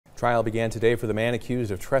Trial began today for the man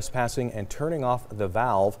accused of trespassing and turning off the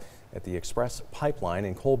valve at the Express Pipeline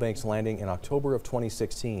in Coalbanks Landing in October of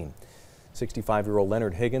 2016. 65-year-old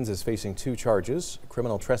Leonard Higgins is facing 2 charges,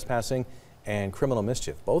 criminal trespassing and criminal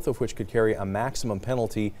mischief, both of which could carry a maximum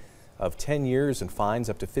penalty of 10 years and fines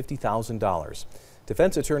up to $50,000.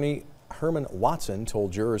 Defense attorney Herman Watson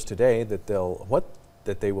told jurors today that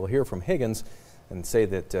they will hear from Higgins and say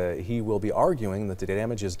that he will be arguing that the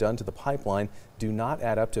damages done to the pipeline do not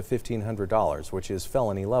add up to $1,500, which is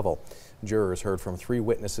felony level. Jurors heard from 3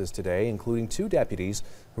 witnesses today, including 2 deputies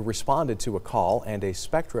who responded to a call and a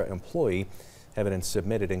Spectra employee. Evidence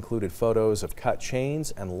submitted included photos of cut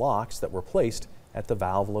chains and locks that were placed at the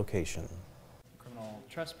valve location. Criminal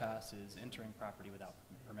trespass is entering property without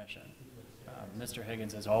permission. Mr.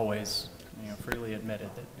 Higgins has always, freely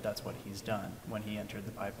admitted that that's what he's done when he entered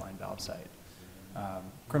the pipeline valve site.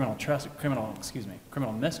 Criminal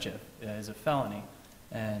mischief is a felony,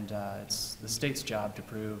 and it's the state's job to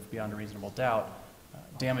prove beyond a reasonable doubt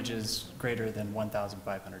damages greater than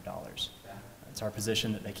 $1,500. It's our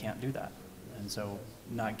position that they can't do that, and so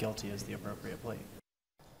not guilty is the appropriate plea.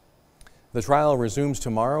 The trial resumes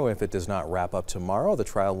tomorrow. If it does not wrap up tomorrow, the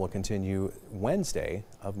trial will continue Wednesday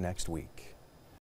of next week.